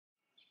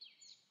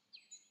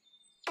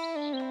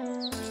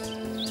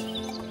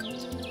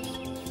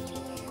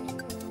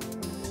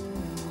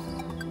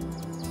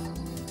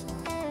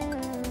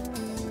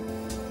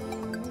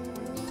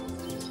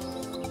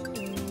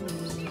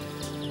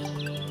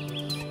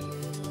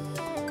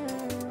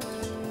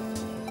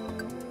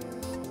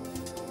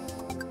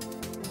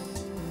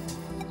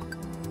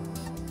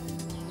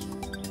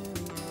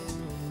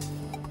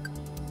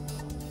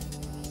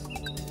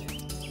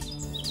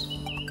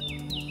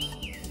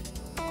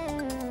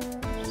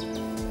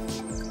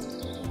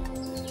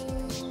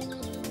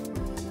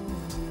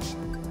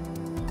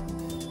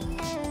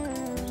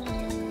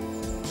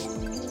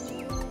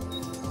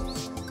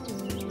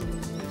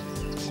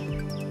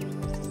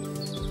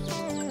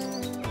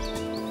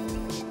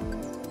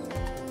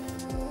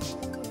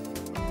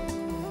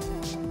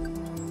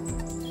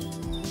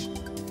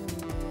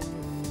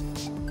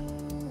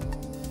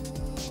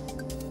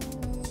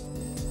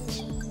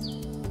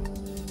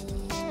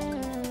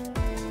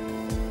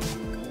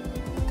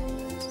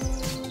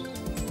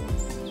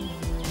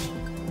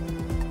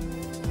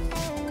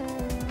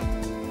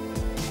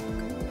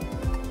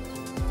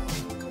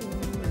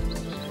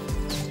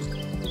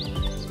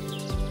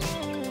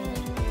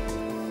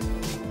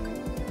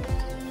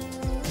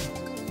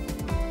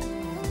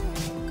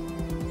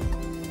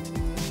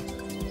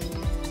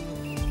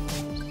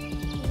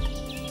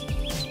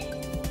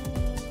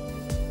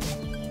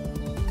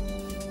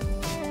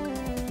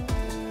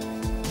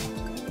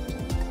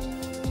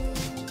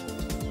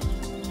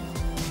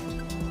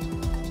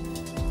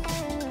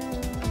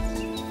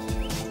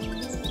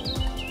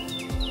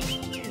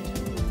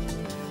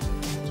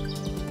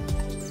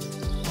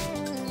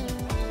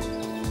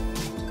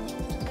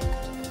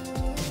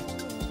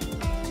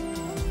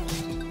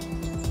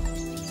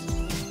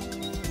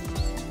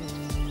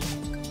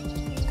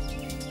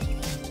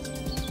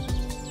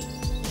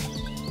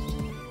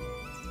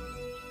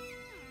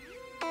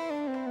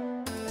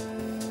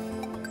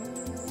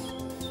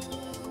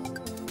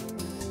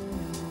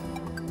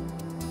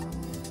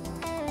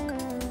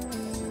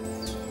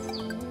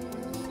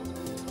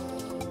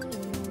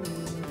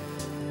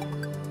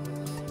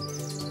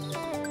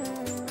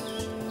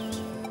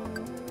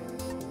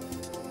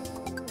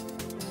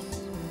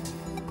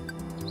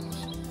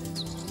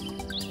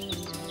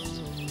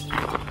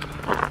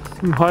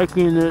I'm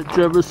hiking at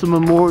Jefferson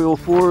Memorial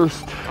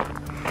Forest,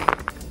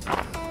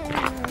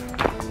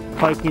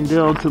 hiking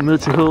down to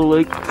Mitchell Hill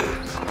Lake.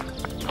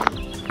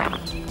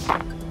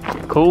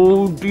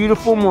 Cold,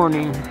 beautiful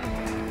morning.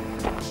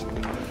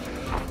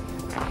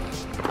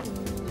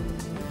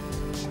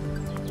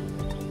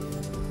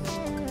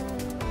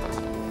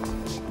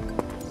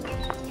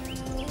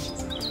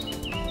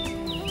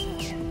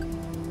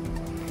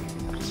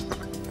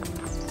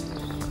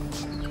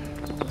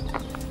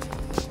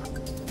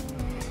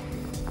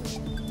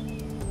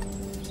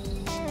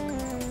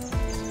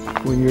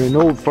 When you're an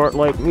old fart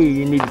like me,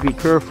 you need to be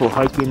careful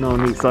hiking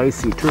on these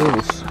icy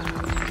trails.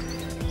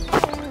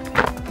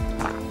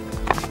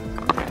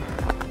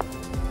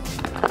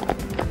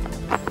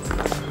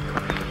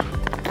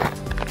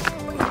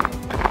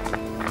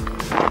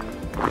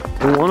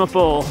 Don't want to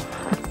fall.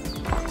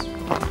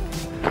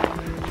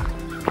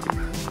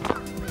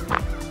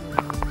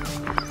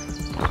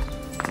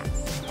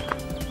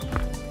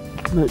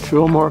 That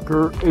trail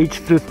marker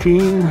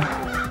H15.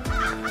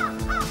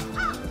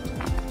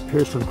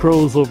 Here's some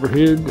crows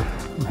overhead.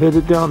 I'm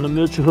headed down to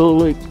Mitchell Hill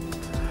Lake.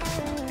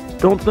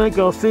 Don't think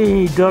I'll see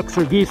any ducks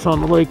or geese on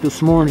the lake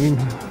this morning.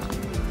 I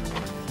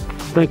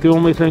think the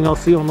only thing I'll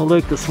see on the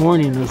lake this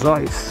morning is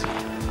ice.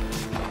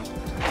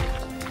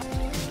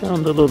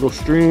 Found a little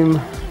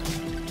stream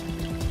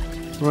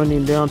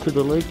running down to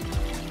the lake.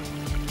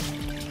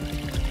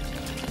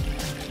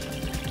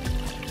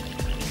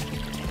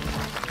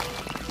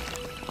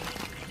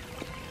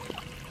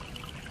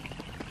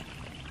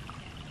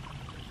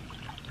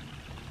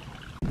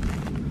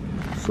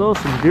 Saw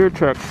some deer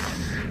tracks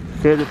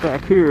headed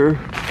back here.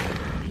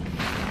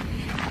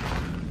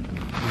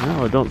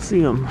 Now I don't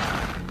see them.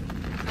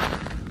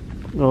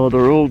 Oh,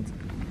 they're old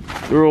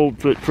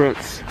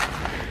footprints.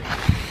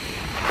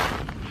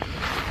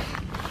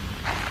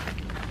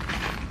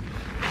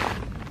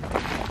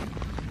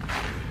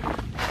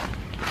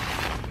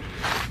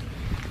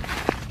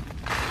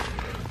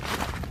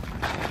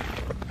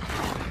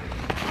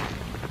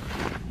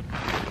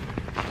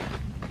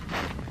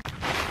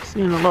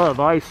 Seen a lot of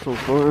ice so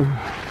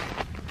far.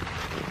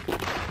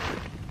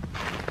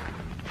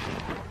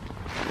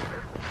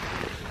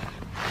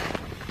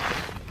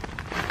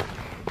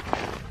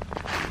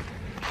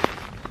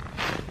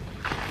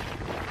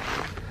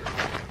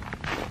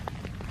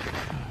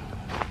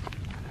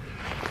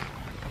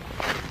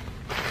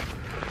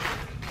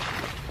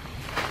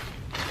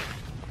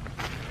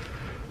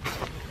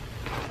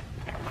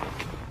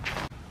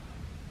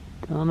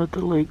 Down at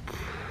the lake.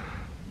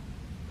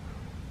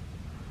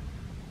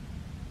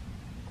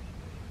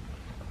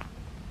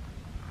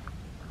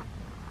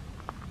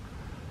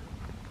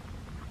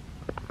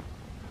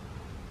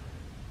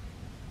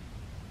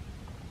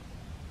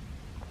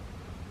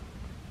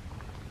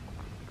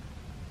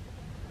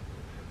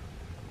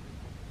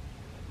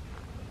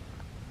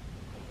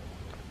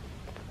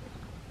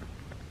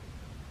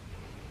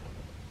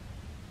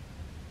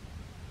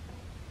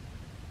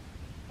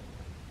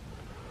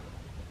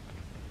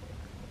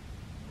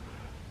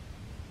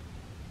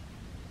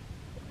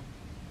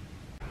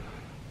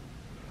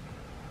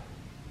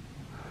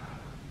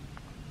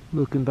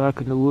 Looking back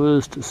in the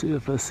woods to see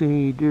if I see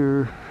any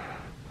deer.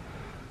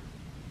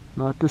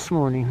 Not this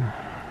morning.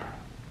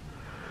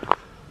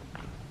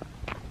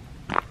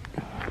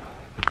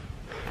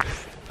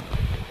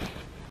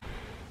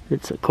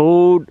 It's a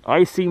cold,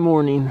 icy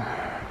morning.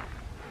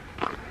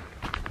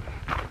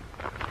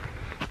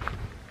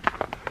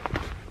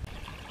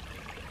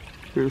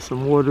 There's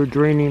some water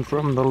draining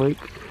from the lake,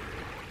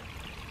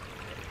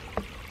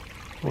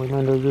 going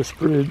under this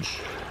bridge.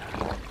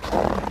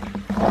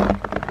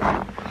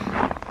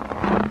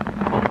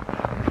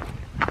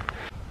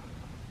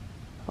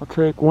 I'll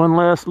take one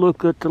last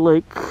look at the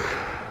lake.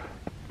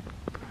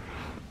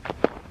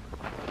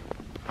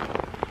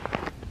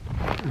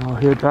 And I'll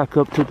head back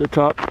up to the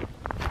top.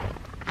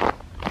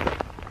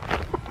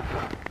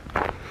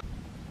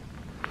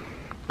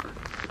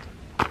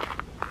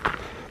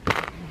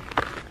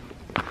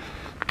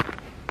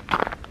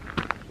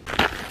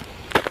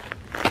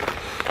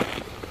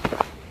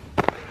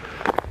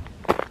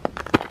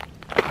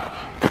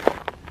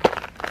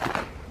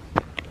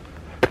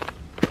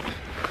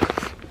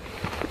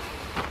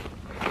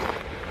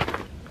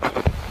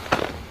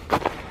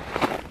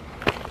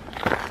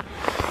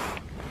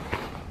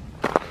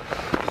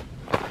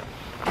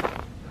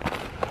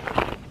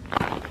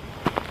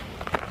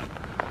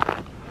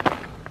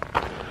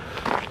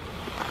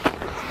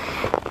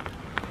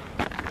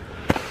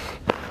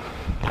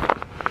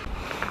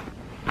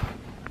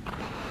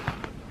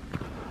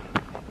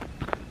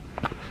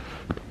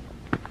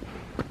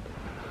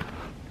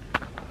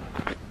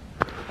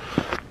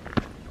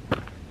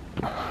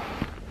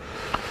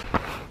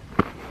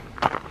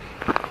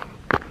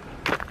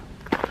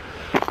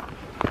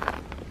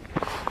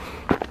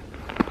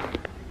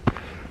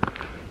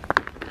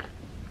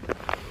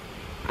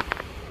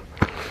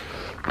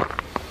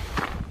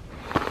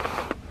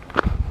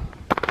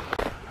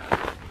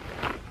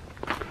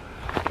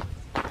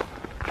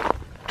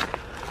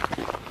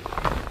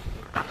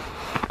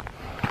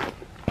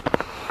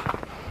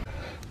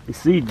 You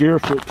see deer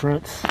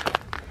footprints,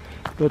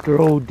 but they're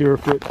old deer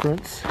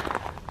footprints.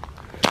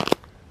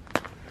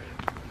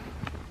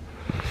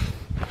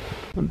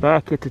 I'm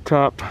back at the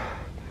top.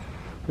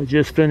 I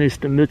just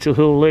finished the Mitchell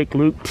Hill Lake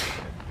loop.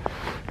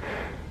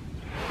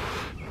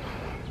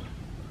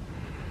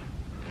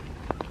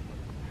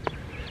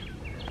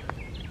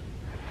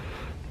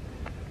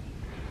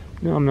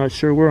 Now I'm not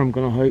sure where I'm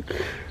going to hike.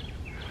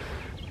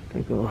 I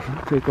think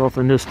I'll take off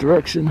in this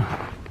direction.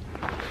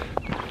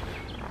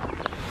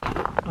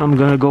 I'm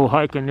gonna go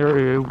hike an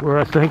area where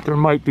I think there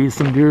might be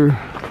some deer.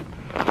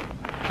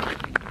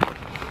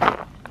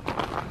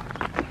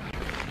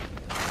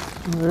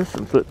 Well, there's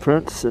some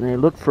footprints and they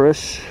look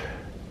fresh.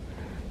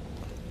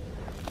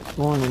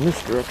 Going in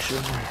this direction.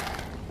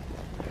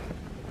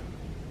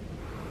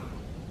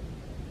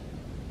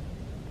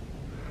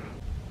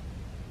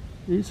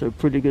 These are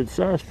pretty good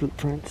sized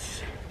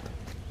footprints.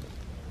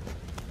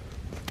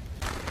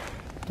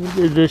 We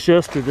did this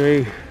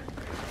yesterday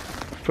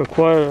for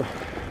quite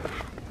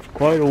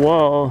a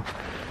while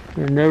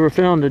and never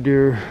found a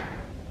deer.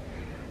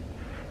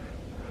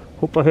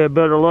 Hope I had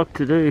better luck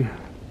today.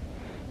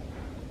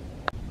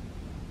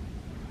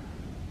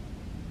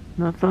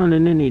 Not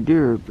finding any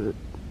deer, but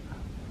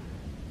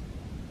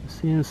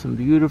seeing some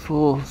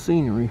beautiful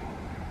scenery.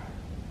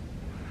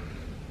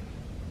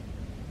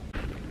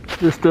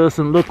 This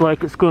doesn't look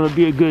like it's going to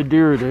be a good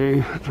deer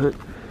day, but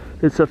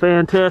it's a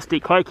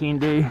fantastic hiking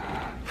day.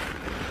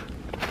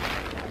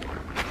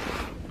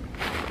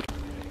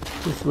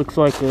 This looks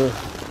like a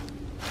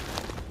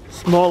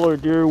smaller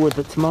deer with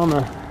its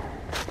mama.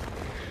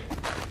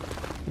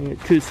 You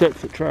get two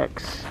sets of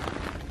tracks.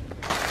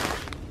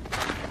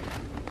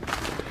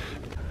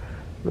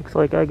 Looks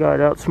like I got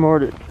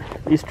outsmarted.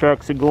 These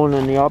tracks are going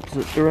in the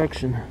opposite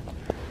direction.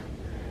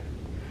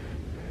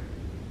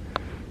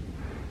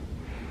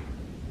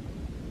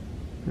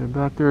 They're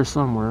back there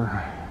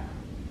somewhere.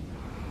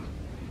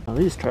 Now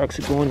these tracks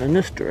are going in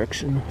this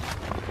direction.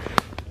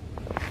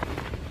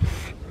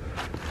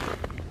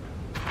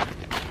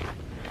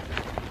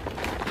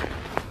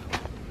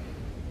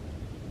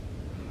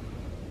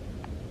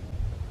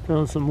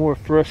 Found some more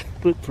fresh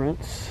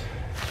footprints.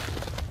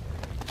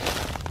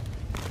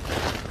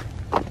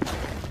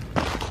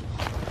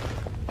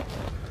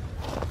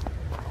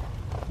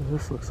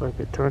 This looks like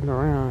it turned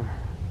around.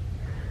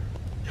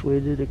 Which way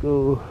did it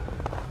go?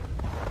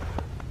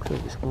 Looks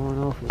like it's going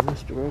off in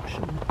this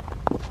direction.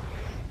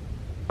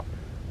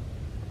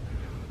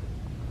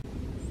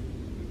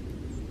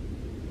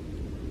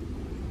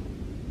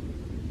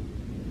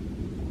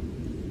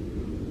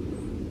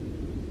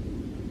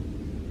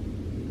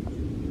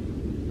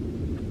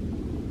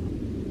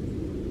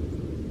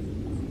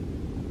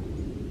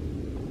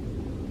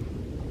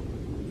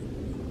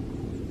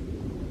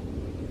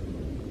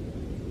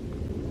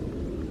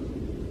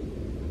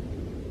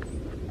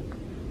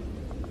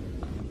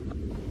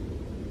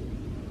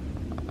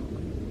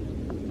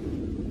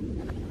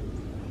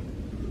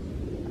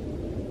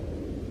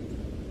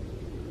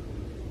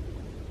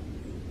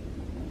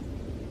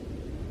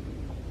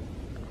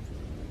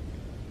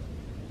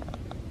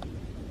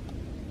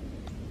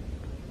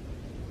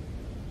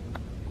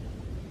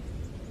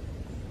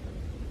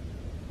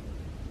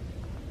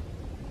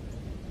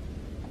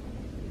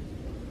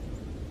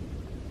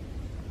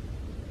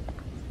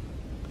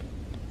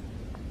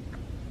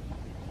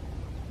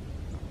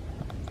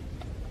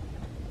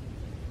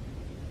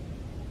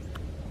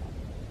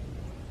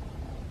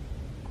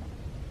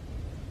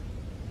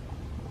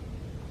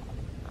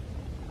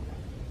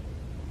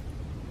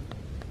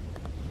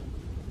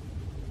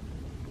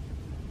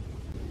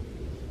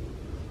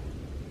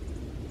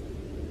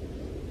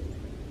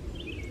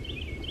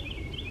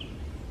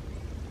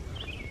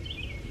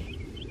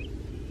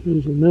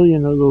 There's a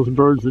million of those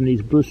birds in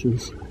these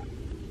bushes.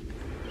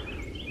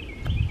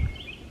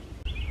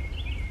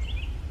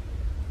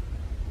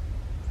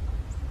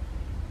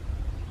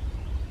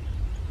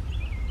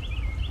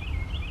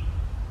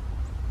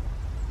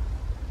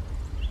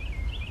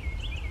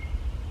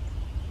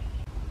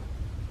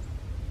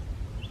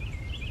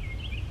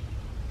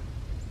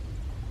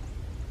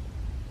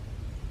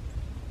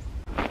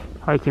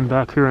 Hiking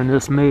back here in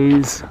this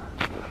maze.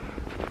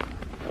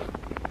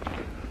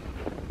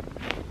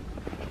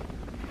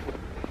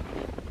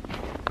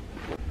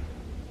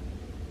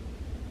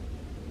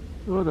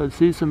 Well, I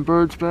see some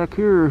birds back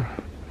here.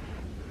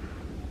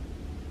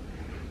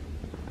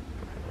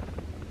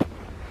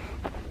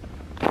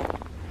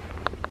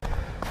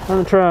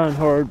 I'm trying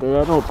hard,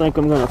 but I don't think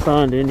I'm going to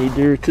find any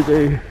deer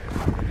today.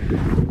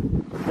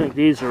 I think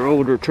these are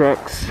older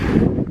tracks.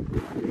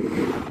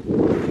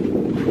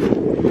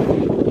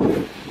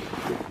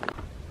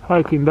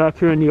 Hiking back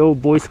here in the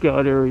old Boy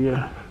Scout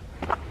area.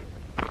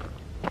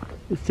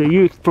 It's a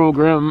youth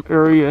program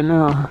area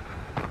now.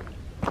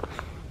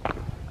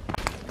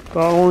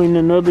 Following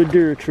another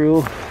deer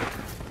trail.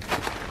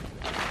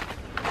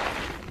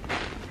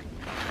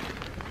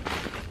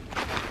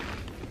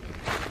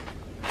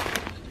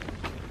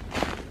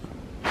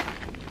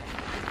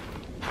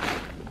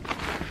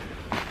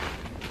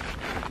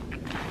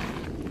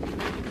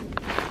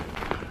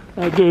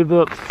 I gave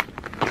up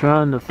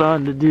trying to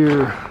find a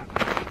deer.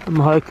 I'm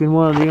hiking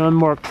one of the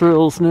unmarked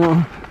trails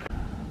now.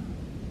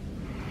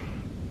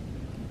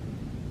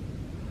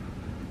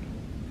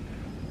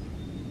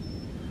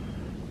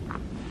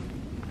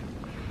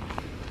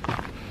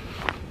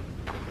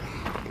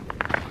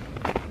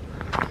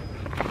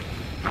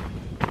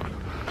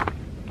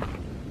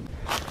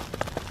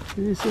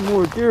 See some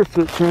more deer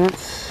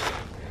footprints,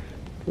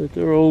 but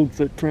they're old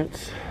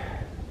footprints.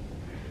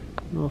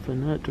 Off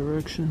in that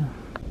direction.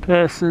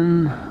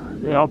 Passing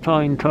the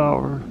Alpine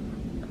Tower.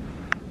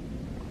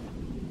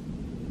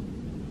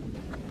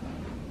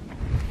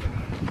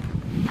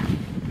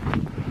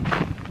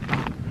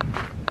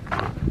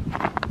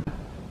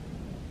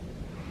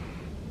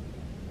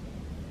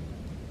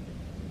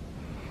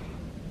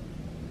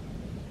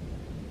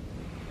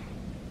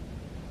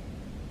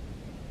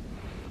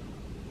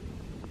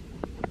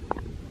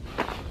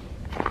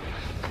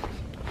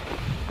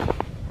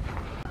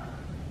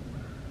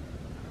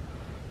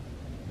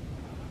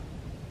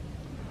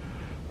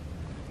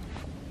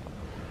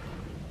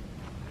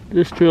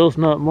 This trail's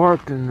not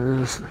marked, and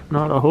there's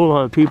not a whole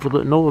lot of people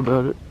that know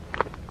about it.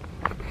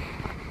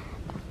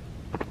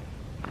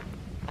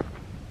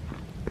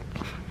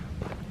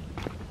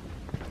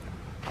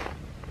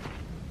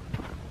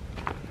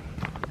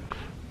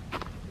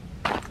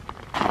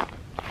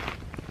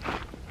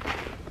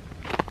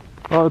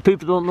 A lot of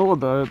people don't know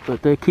about it,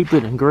 but they keep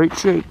it in great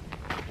shape.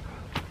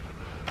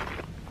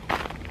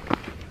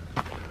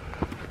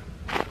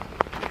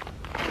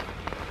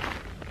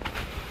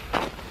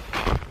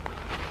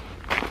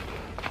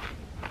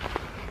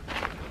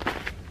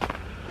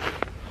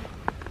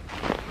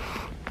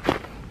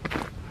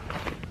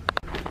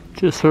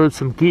 Just heard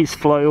some geese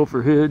fly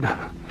overhead,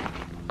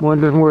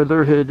 wondering where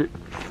they're headed.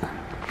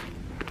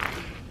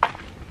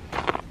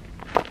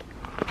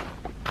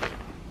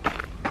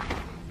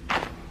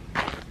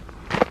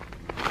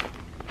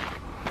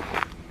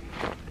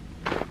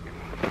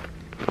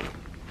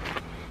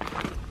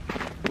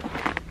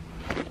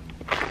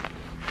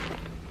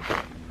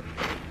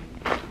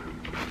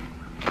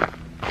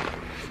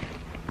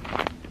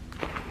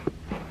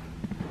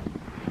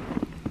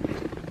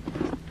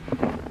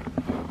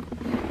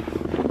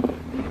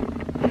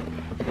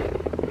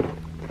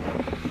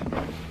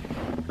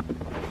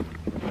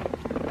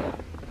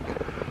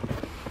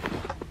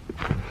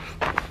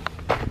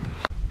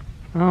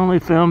 I only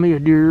found me a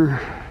deer.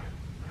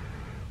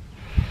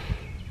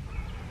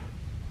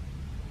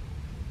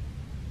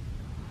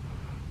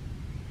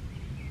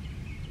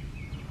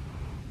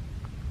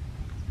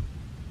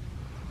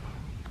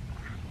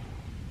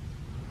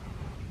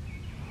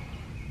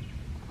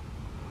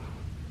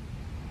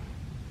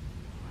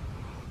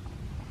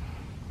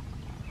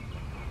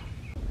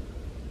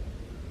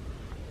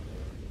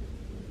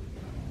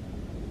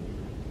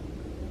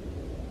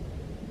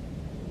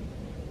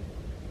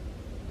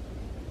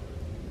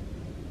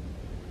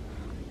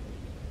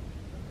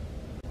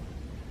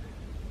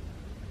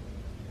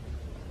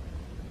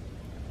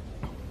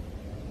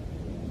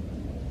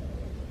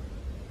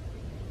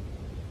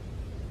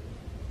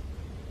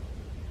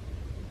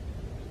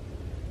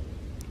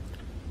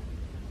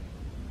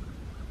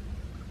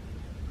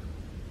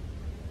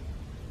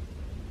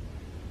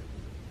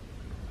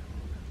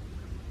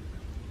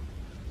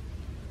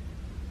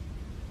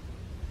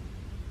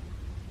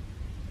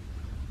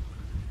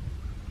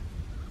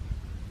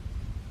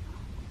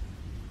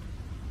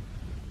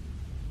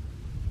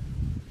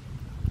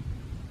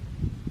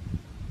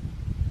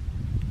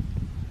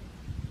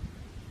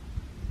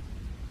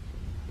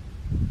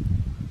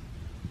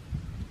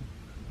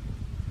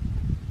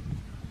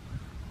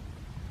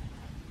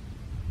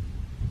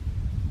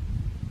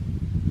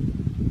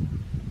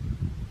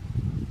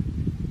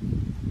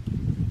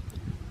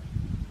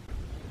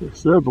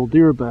 There's several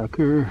deer back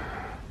here.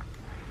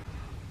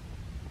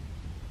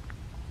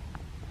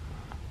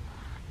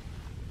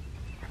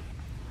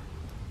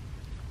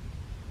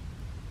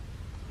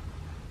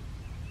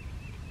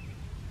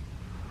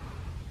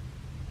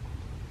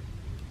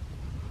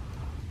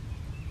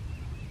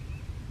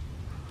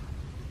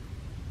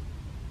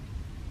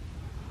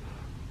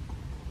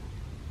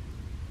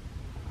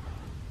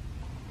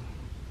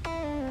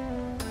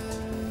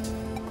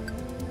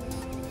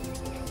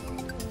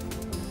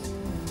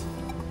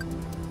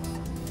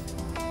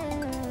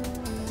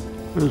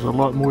 There's a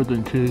lot more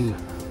than two.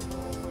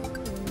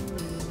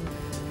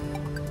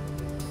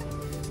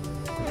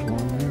 There's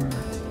one there.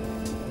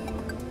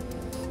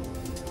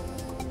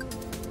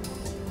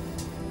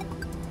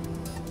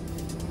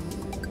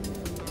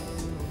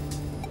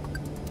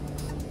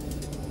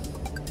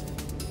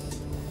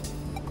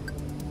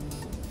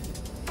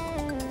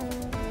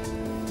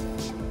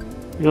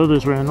 The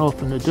others ran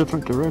off in a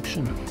different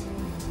direction.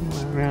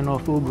 One ran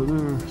off over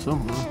there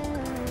somewhere.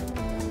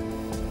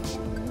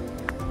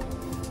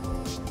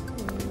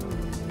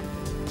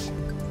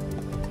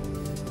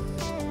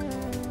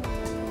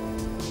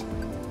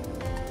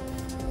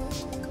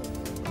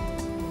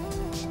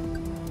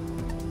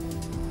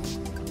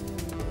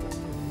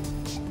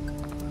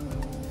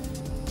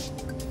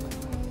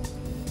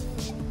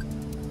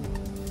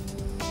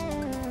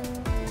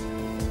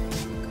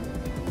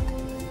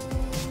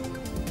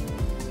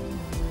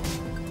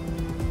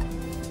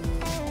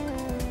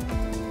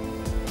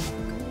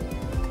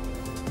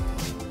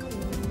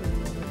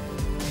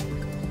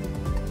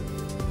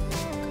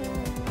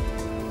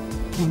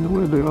 I wonder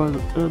where the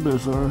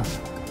others are.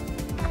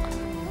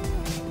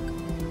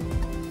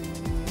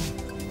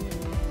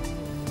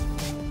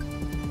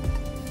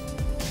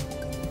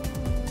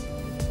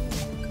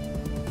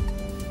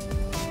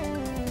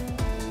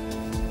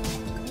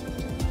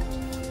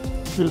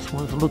 This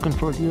one's looking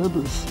for the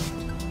others.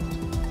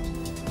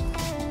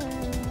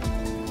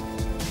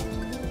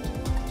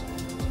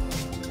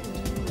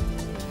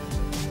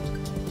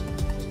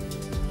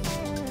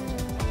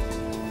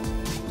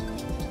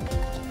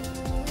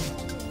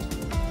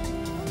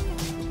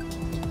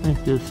 I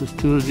think this is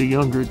two of the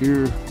younger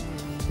deer.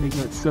 They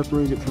got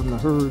separated from the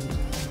herd.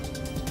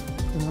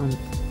 I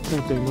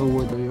think they know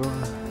where they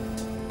are.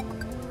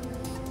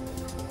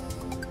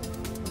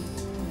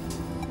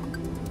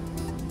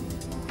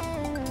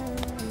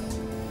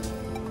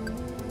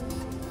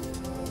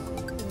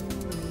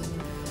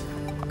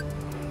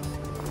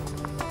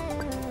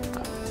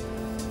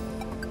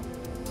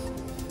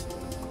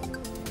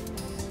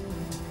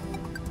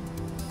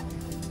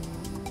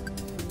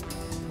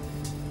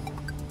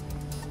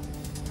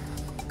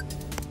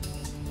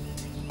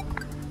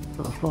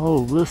 If I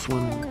follow this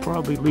one, it'll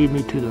probably lead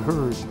me to the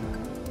herd.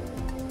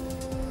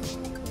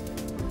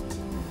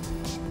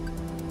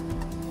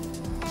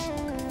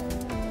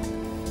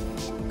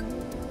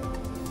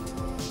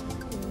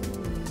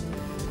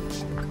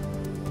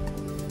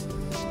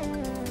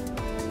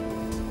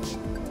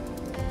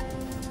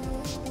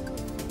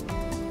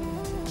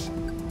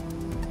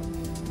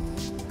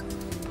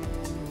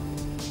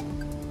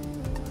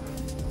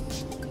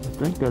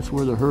 I think that's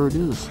where the herd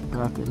is,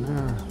 back in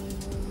there.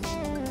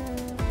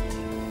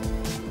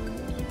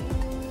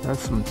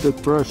 That's some thick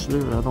brush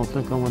there. I don't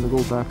think I want to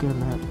go back in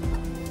that.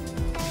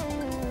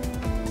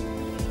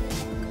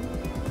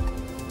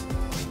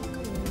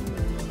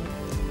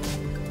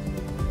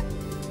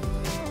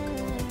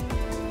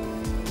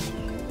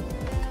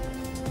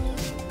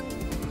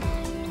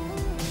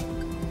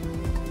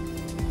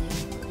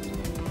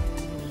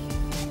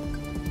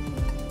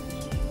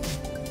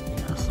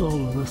 I saw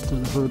the rest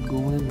of the herd go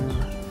in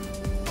there.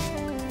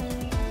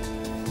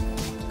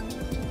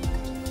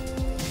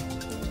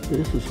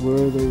 This is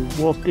where they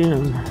walked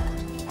in. No,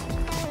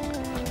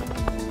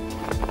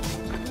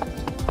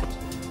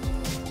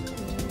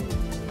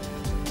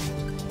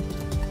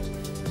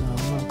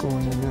 I'm not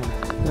going in there.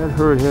 That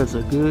herd has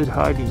a good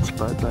hiding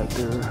spot back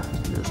there.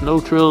 There's no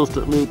trails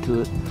that lead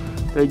to it.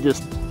 They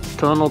just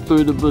tunnel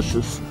through the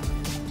bushes.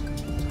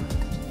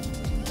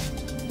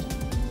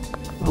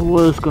 I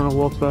was going to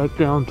walk back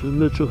down to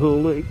Mitchell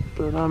Hill Lake,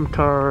 but I'm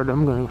tired.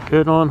 I'm going to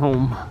head on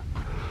home.